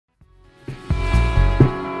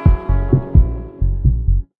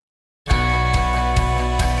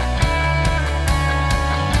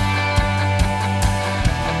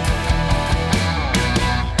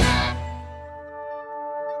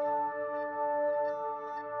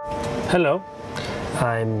Hello,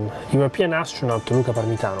 I'm European astronaut Luca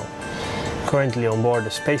Parmitano, currently on board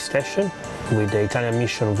the space station with the Italian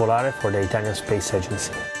mission Volare for the Italian Space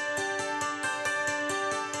Agency.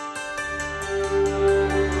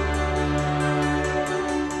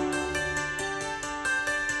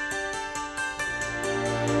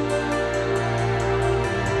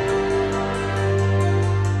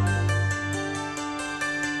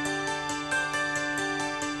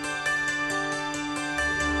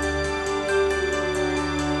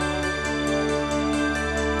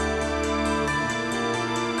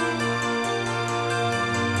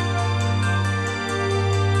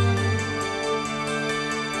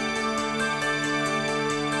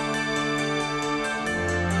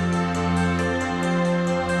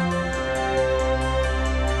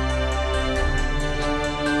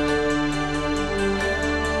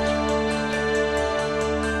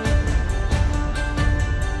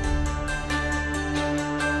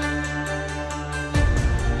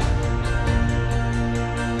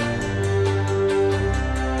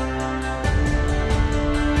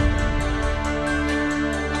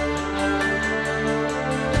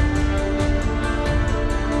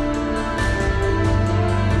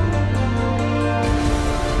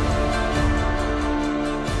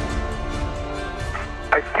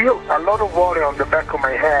 I feel a lot of water on the back of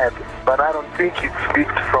my head, but I don't think it's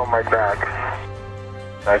leaked from my back.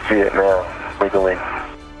 I see it now, wiggling.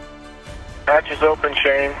 Hatches open,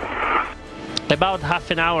 Shane. About half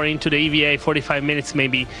an hour into the EVA, 45 minutes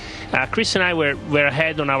maybe, Chris and I were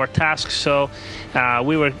ahead on our task, so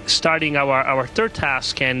we were starting our third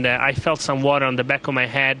task, and I felt some water on the back of my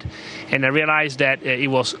head, and I realized that it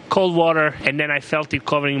was cold water, and then I felt it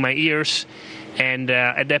covering my ears. And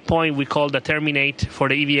at that point, we called the terminate for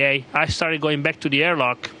the EVA. I started going back to the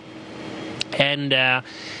airlock, and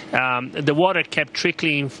the water kept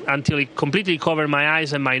trickling until it completely covered my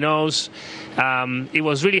eyes and my nose. It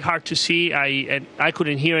was really hard to see. I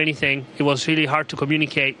couldn't hear anything. It was really hard to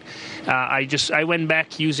communicate. I went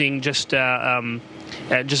back using just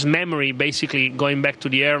memory, basically going back to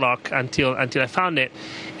the airlock until I found it,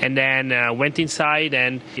 and then went inside.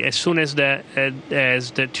 And as soon as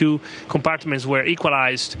the two compartments were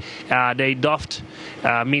equalized, they doffed,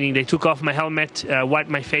 meaning they took off my helmet, wiped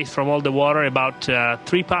my face from all the water, about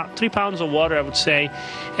 3 pounds of water, I would say,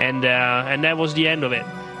 and that was the end of it.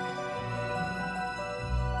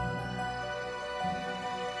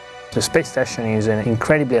 The space station is an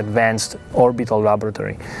incredibly advanced orbital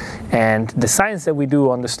laboratory, and the science that we do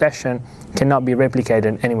on the station cannot be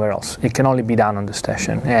replicated anywhere else. It can only be done on the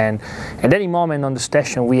station, and at any moment on the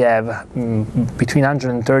station we have between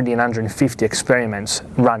 130 and 150 experiments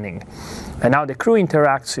running, and now the crew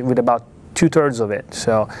interacts with about 2/3 of it,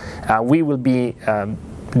 so we will be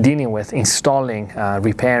dealing with installing,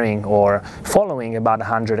 repairing, or following about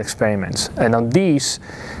 100 experiments, and on these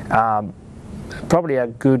probably a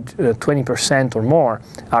good 20% or more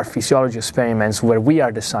are physiology experiments where we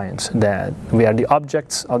are the science, that we are the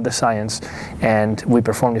objects of the science, and we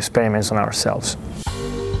perform the experiments on ourselves.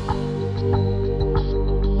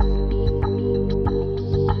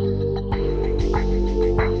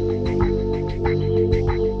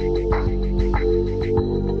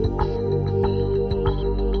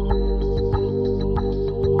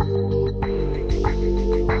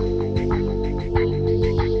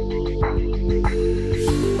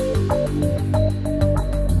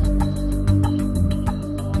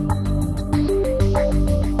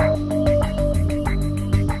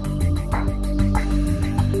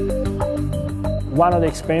 One of the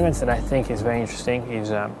experiments that I think is very interesting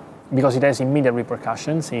is, because it has immediate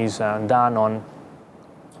repercussions, is done on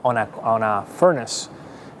a furnace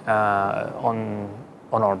on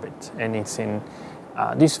orbit, and it's in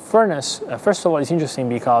this furnace. First of all, it's interesting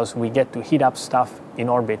because we get to heat up stuff in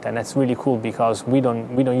orbit, and that's really cool because we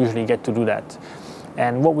don't usually get to do that.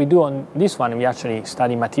 And what we do on this one, we actually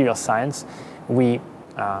study material science. We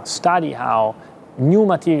study how new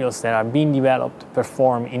materials that are being developed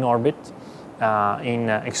perform in orbit. In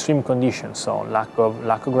extreme conditions, so lack of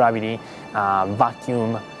gravity,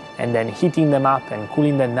 vacuum, and then heating them up and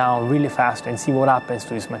cooling them down really fast and see what happens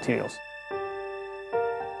to these materials.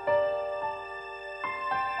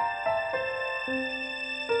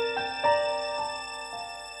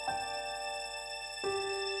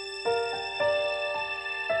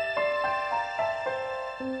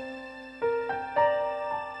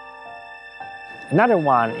 Another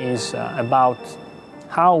one is about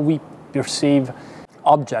how we perceive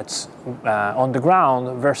objects on the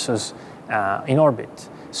ground versus in orbit.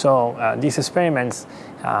 So these experiments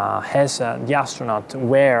has the astronaut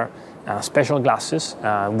wear special glasses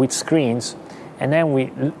with screens, and then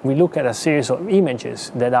we look at a series of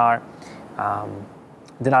images that are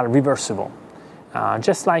reversible.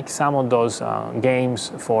 Just like some of those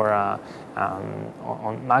games for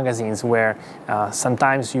on magazines where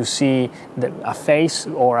sometimes you see a face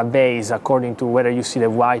or a base according to whether you see the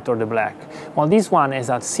white or the black. Well, this one is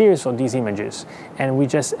a series of these images, and we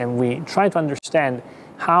try to understand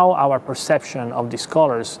how our perception of these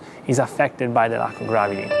colors is affected by the lack of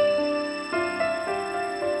gravity.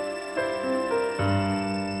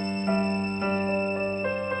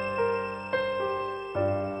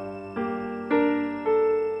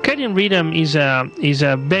 Circadian rhythm is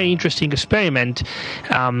a very interesting experiment.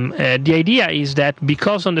 The idea is that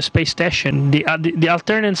because on the space station the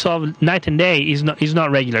alternance of night and day is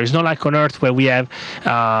not regular. It's not like on Earth where we have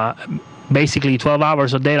basically 12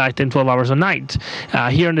 hours of daylight and 12 hours of night.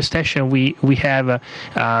 Here on the station we have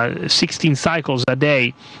 16 cycles a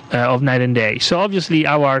day of night and day. So obviously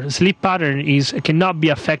our sleep pattern cannot be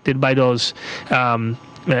affected by those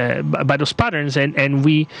patterns, and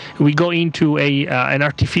we go into an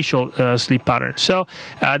artificial sleep pattern. So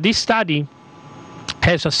this study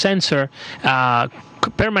has a sensor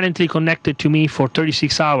permanently connected to me for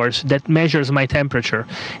 36 hours that measures my temperature,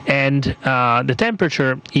 and the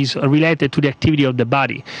temperature is related to the activity of the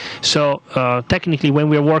body. So technically when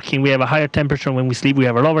we're working we have a higher temperature, when we sleep we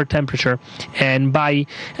have a lower temperature, and by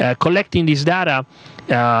collecting this data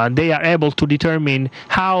they are able to determine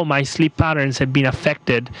how my sleep patterns have been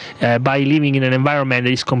affected by living in an environment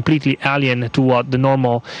that is completely alien to what the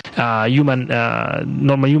normal human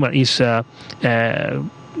is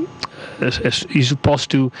supposed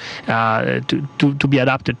to be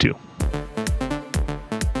adapted to.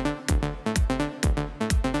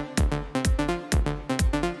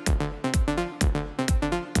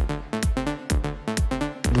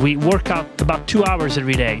 We work out about 2 hours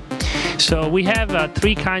every day. So we have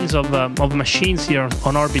 3 kinds of machines here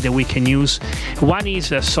on orbit that we can use. One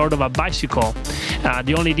is a sort of a bicycle.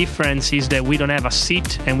 The only difference is that we don't have a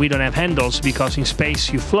seat and we don't have handles, because in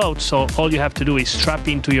space you float, so all you have to do is strap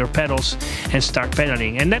into your pedals and start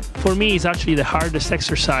pedaling. And that for me is actually the hardest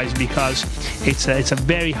exercise, because it's a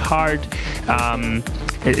very hard,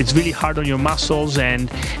 it's really hard on your muscles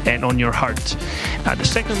and on your heart. The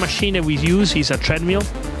second machine that we use is a treadmill.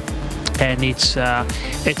 And it's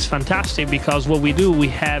fantastic because what we do, we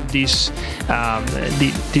have this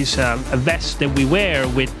vest that we wear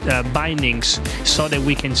with bindings so that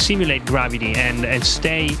we can simulate gravity and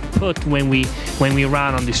stay put when we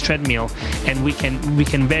run on this treadmill, and we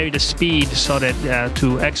can vary the speed so that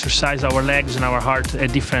to exercise our legs and our heart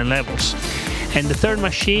at different levels. And the third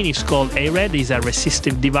machine is called ARED. It's a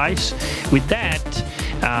resistive device. With that,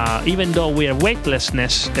 even though we are in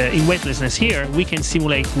weightlessness here, we can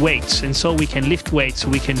simulate weights, and so we can lift weights.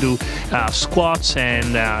 We can do squats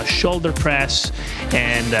and shoulder press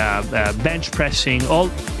and bench pressing.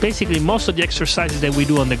 Basically most of the exercises that we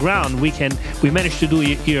do on the ground, we manage to do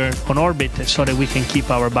here on orbit, so that we can keep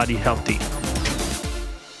our body healthy.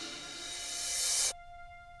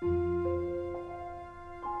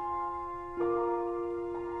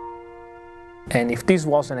 And if this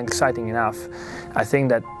wasn't exciting enough, I think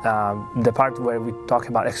that the part where we talk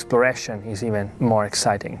about exploration is even more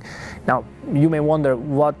exciting. Now, you may wonder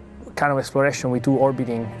what kind of exploration we do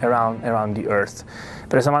orbiting around the Earth.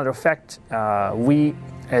 But as a matter of fact, we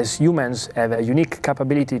as humans have a unique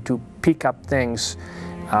capability to pick up things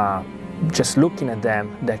just looking at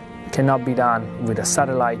them that cannot be done with a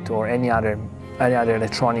satellite or any other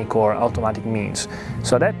electronic or automatic means.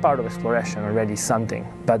 So that part of exploration already is something.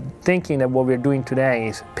 But thinking that what we're doing today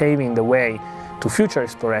is paving the way to future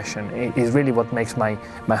exploration is really what makes my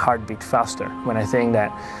heart beat faster when I think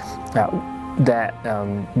that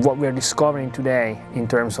what we're discovering today in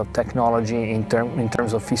terms of technology, in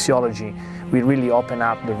terms of physiology, will really open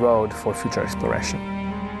up the road for future exploration.